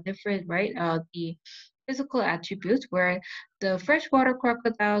different, right? The physical attributes where the freshwater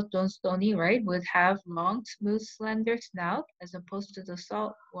crocodile, Johnstoni, right, would have long, smooth, slender snout as opposed to the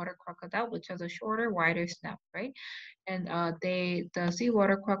saltwater crocodile, which has a shorter, wider snout, right? And the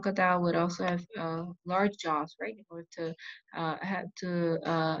seawater crocodile would also have large jaws, right, in order to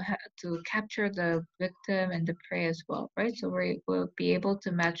to capture the victim and the prey as well, right? So we will be able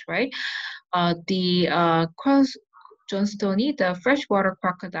to match, right? The cross Johnstoni, the freshwater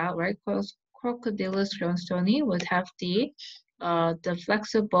crocodile, right? Crocodylus johnstoni would have the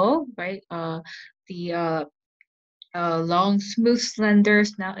flexible, right? The long, smooth, slender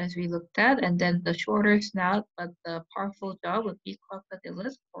snout as we looked at, and then the shorter snout, but the powerful jaw would be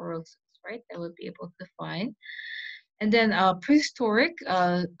Crocodylus porosus, right? That would be able to find. And then prehistoric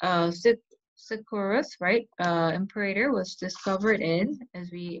Sicorus, right? Imperator was discovered in, as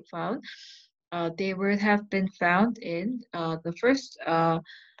we found, they would have been found in the first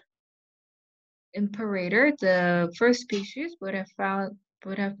imperator, the first species would have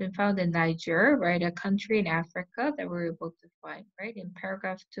been found in Niger, right, a country in Africa that we're able to find, right? In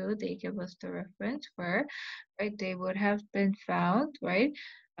paragraph 2, they give us the reference where, right, they would have been found, right?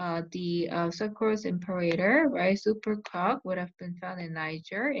 The Sucrose imperator, right, supercroc would have been found in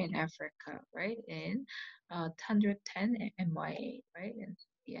Niger in Africa, right, in 110 MYA, right? And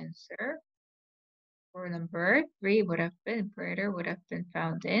the answer for number 3 would have been imperator would have been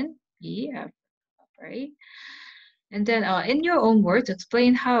found in B, Africa, right? And then, in your own words,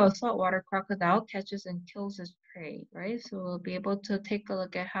 explain how a saltwater crocodile catches and kills its prey, right? So we'll be able to take a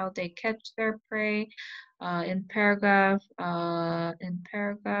look at how they catch their prey paragraph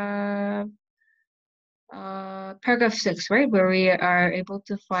 6, right, where we are able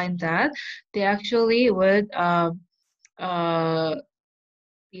to find that they actually would uh,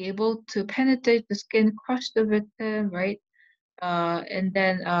 be able to penetrate the skin, crush the victim, right? And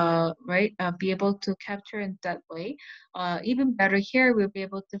then right be able to capture in that way. Even better here, we'll be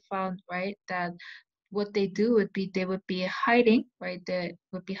able to find, right, that what they do would be they would be hiding, right? They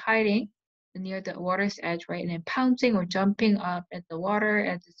would be hiding near the water's edge, right? And then pouncing or jumping up at the water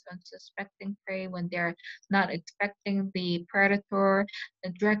as its unsuspecting prey when they're not expecting the predator,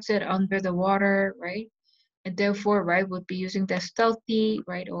 and drags it under the water, right? And therefore, right, would be using the stealthy,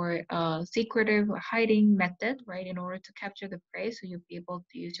 right, or secretive or hiding method, right, in order to capture the prey. So you'll be able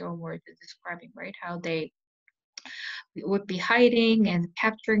to use your own words to describing, right, how they would be hiding and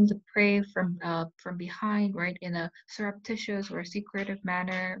capturing the prey from behind, right, in a surreptitious or secretive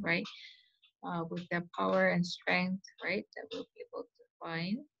manner, right, with their power and strength, right, that we'll be able to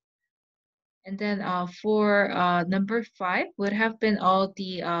find. And then for number 5 would have been all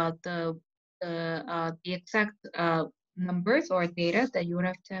the exact numbers or data that you would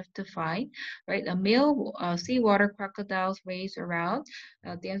have to find, right? A male seawater crocodiles weighs around,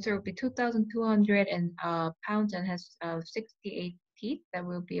 the answer would be 2,200 and pounds and has 68 teeth that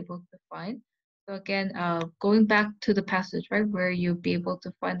we'll be able to find. So again, going back to the passage, right, where you'll be able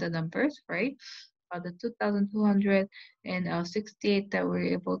to find the numbers, right? The 2,200 and 68 that we're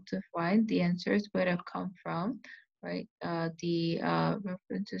able to find, the answers would have come from, right? The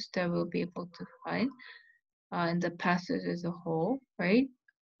references that we'll be able to find in the passage as a whole, right?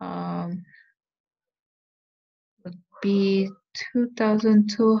 Um, would be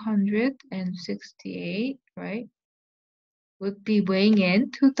 2,268, right? Would be weighing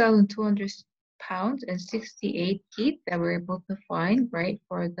in 2,200 pounds and 68 teeth that we're able to find, right?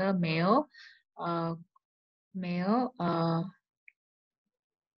 For the uh, male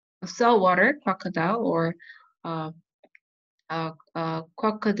saltwater crocodile or uh,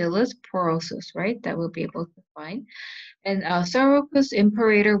 Crocodylus porosus, right? That we'll be able to find. And Sauropus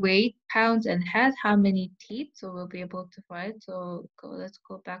imperator weighed pounds and had how many teeth? So we'll be able to find. So let's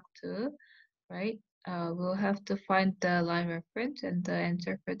go back to, right? We'll have to find the line reference and the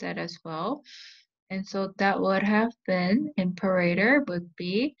answer for that as well. And so that would have been imperator would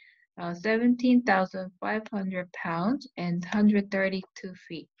be 17,500 pounds and 132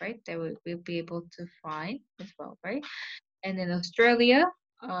 feet, right? That we'll be able to find as well, right? And in Australia,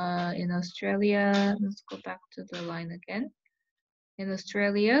 let's go back to the line again. In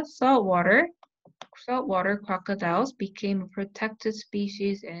Australia, saltwater crocodiles became a protected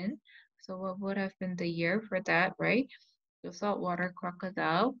species in, so what would have been the year for that, right? The saltwater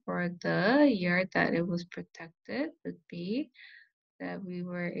crocodile for the year that it was protected would be that we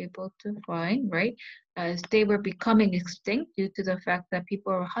were able to find, right? As they were becoming extinct due to the fact that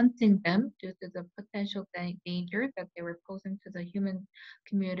people were hunting them due to the potential danger that they were posing to the human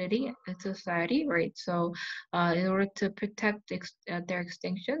community and society, right? So, in order to protect their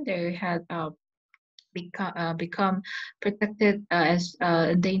extinction, they had become protected as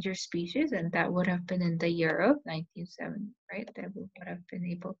endangered species, and that would have been in the year of 1970, right? That we would have been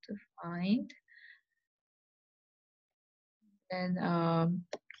able to find. And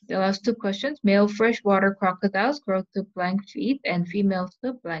the last two questions, male freshwater crocodiles grow to blank feet and females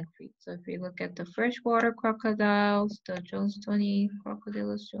to blank feet. So if you look at the freshwater crocodiles, the Johnstoni,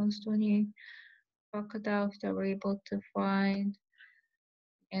 Crocodylus johnstoni crocodiles that we're able to find,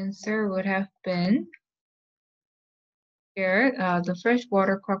 answer would have been here, the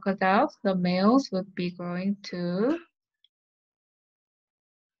freshwater crocodiles, the males would be growing to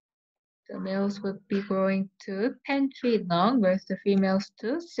 10 feet long, whereas the females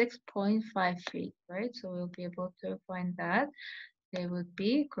to 6.5 feet, right? So we'll be able to find that they would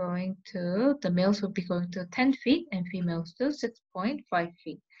be growing to, the males would be growing to 10 feet and females to 6.5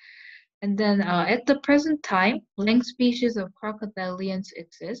 feet. And then at the present time, blank species of crocodilians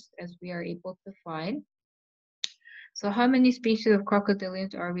exist, as we are able to find. So how many species of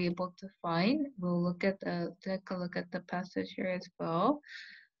crocodilians are we able to find? We'll take a look at the passage here as well.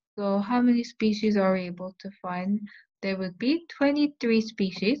 So how many species are we able to find? There would be 23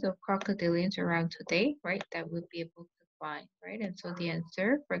 species of crocodilians around today, right? That we'd be able to find, right? And so the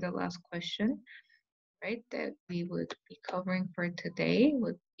answer for the last question, right, that we would be covering for today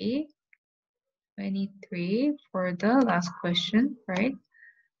would be 23 for the last question, right?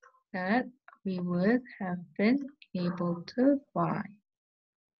 That we would have been able to find.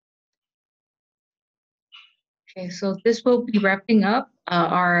 Okay, so this will be wrapping up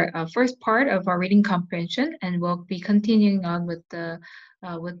our first part of our reading comprehension, and we'll be continuing on with the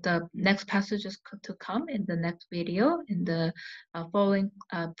next passages to come in the next video in the following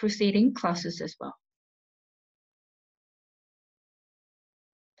preceding classes as well.